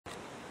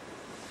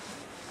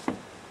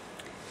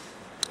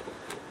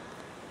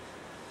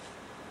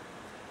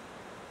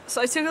So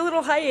I took a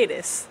little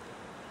hiatus.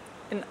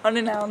 An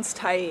unannounced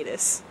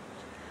hiatus.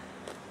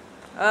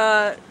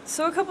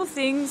 So a couple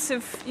things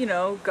have, you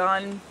know,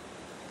 gone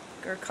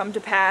or come to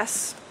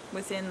pass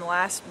within the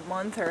last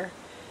month or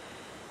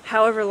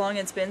however long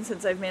it's been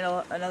since I've made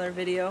another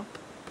video.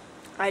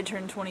 I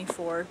turned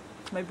 24.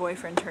 My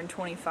boyfriend turned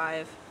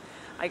 25.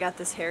 I got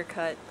this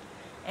haircut.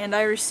 And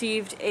I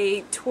received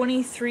a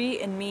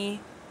 23andMe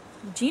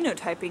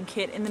genotyping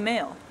kit in the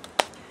mail.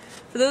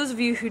 For those of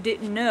you who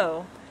didn't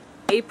know,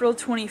 April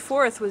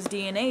 24th was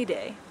DNA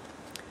Day.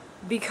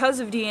 Because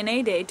of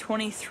DNA Day,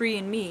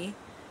 23andMe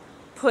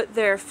put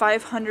their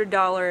 $500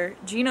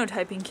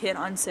 genotyping kit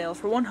on sale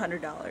for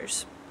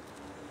 $100.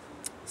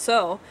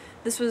 So,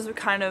 this was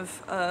kind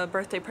of a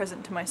birthday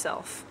present to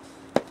myself.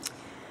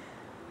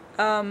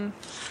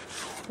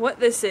 What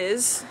this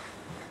is,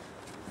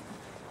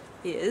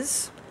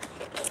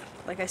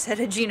 like I said,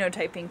 a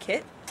genotyping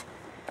kit.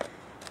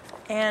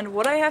 And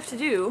what I have to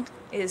do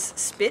is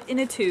spit in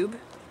a tube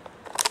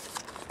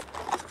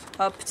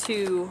up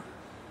to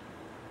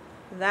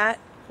that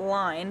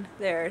line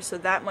there, so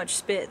that much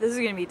spit. This is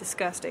going to be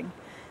disgusting.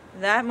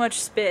 That much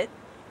spit,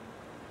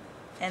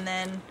 and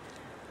then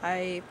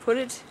I put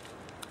it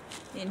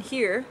in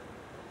here,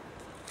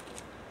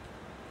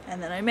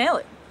 and then I mail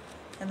it.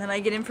 And then I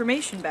get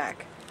information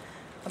back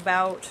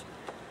about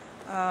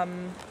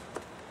my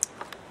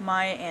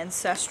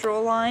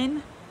ancestral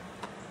line,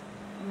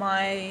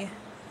 my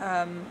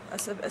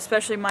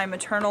especially my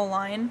maternal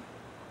line,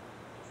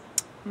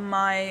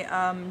 my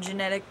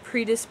genetic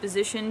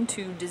predisposition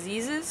to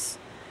diseases.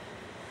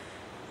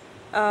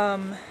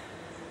 What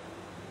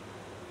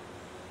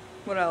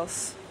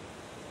else?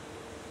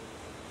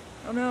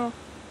 Oh no.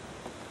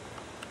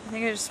 I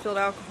think I just spilled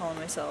alcohol on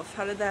myself.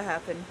 How did that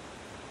happen?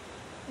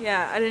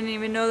 Yeah, I didn't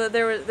even know that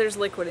there's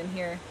liquid in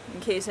here. In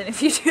case any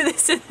of you do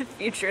this in the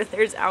future,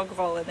 there's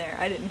alcohol in there.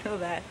 I didn't know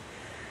that.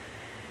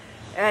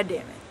 Ah,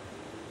 damn it.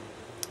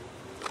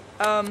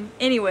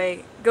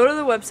 Anyway, go to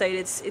the website.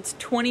 It's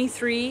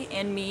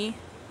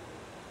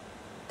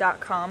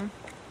 23andme.com.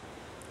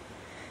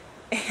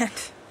 And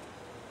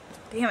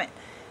damn it.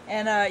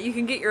 And you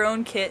can get your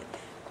own kit.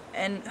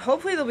 And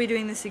hopefully they'll be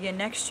doing this again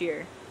next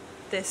year.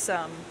 This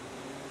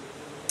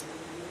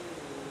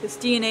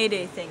DNA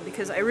Day thing,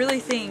 because I really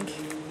think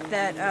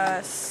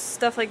that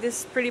stuff like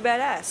this is pretty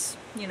badass.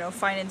 You know,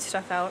 finding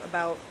stuff out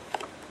about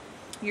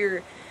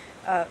your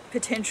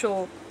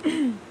potential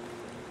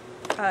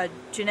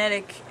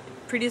genetic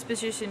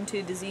predisposition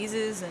to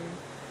diseases and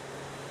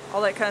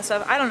all that kind of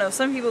stuff. I don't know,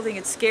 some people think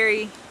it's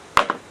scary.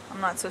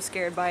 I'm not so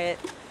scared by it.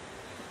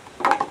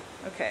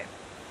 Okay,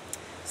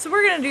 so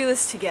we're gonna do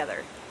this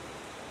together.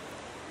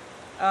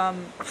 I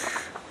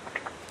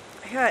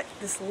got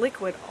this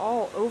liquid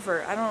all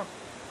over. I don't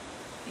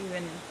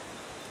even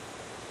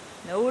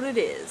know what it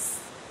is.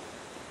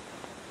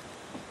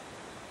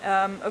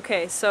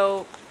 Okay,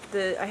 so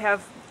I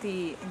have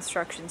the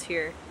instructions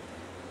here.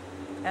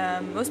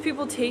 Most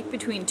people take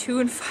between 2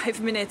 and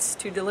 5 minutes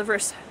to deliver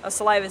a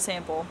saliva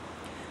sample,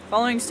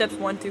 following steps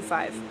 1 through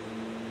 5.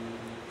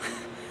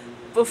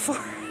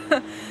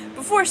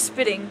 Before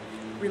spitting,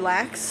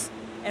 relax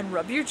and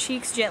rub your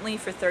cheeks gently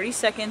for 30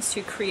 seconds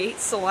to create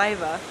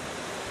saliva.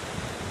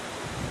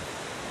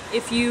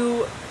 If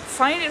you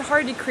find it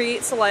hard to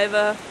create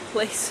saliva,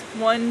 place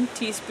 1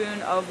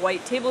 teaspoon of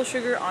white table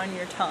sugar on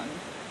your tongue.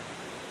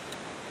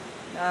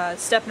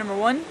 Step number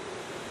 1,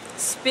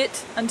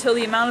 spit until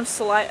the amount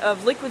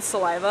of liquid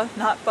saliva,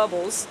 not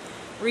bubbles,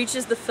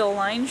 reaches the fill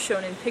line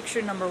shown in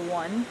picture number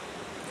 1.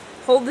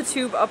 Hold the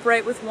tube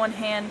upright with one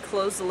hand,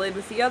 close the lid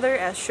with the other,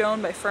 as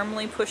shown by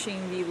firmly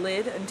pushing the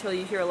lid until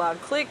you hear a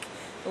loud click.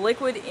 The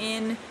liquid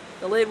in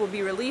the lid will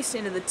be released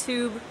into the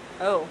tube.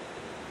 Oh,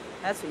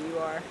 that's what you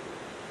are.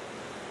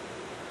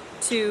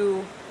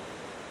 To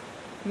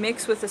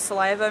mix with the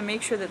saliva,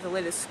 make sure that the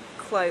lid is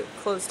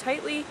closed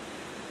tightly.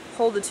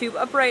 Hold the tube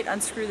upright,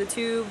 unscrew the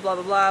tube, blah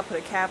blah blah, put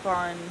a cap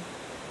on.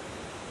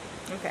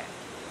 Okay.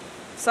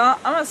 So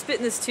I'm gonna spit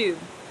in this tube.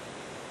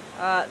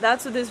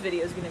 That's what this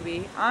video is gonna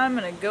be. I'm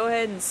gonna go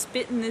ahead and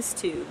spit in this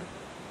tube.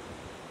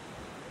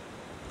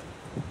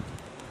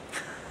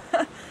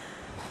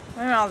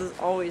 My mouth is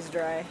always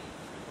dry.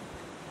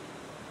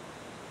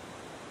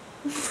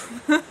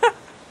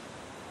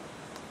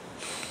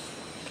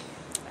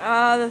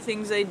 Ah, the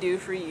things I do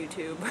for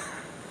YouTube.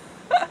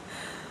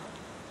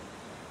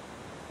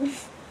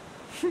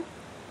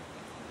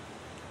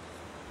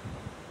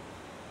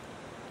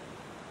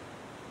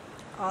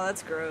 Oh,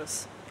 that's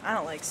gross. I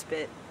don't like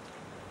spit.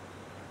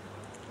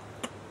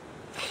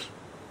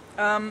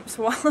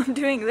 So while I'm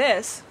doing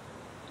this,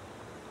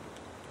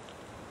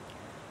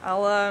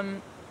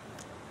 I'm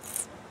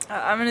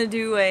gonna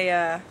do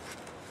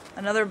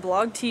another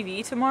blog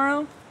TV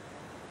tomorrow.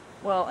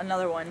 Well,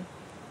 another one.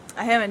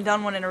 I haven't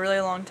done one in a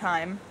really long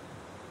time.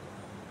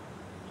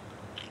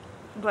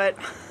 But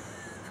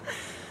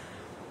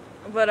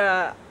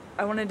I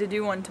wanted to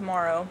do one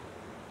tomorrow.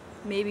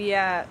 Maybe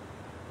at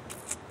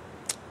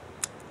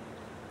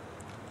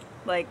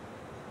like,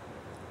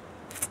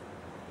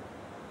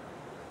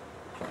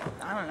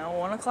 I don't know,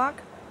 1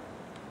 o'clock?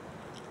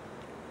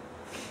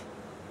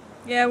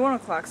 Yeah, 1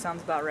 o'clock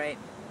sounds about right.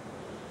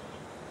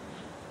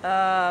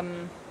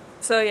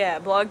 So yeah,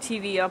 Blog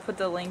TV, I'll put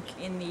the link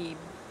in the...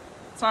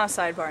 It's not a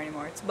sidebar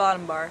anymore, it's a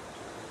bottom bar.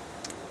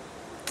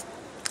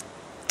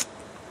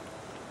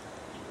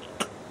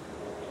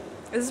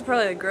 This is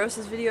probably the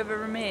grossest video I've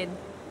ever made.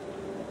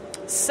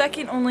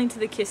 Second only to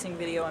the kissing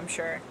video, I'm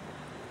sure.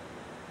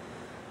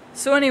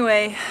 So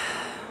anyway,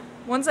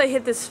 once I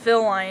hit this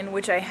fill line,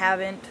 which I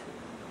haven't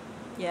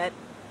yet,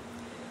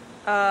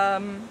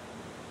 I'm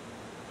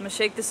gonna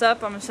shake this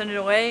up, I'm gonna send it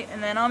away,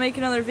 and then I'll make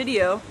another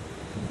video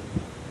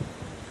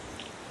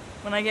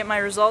when I get my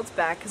results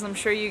back, because I'm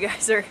sure you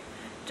guys are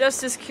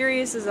just as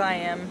curious as I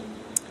am.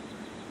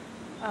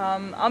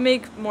 I'll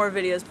make more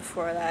videos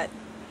before that.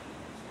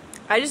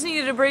 I just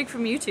needed a break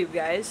from YouTube,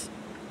 guys.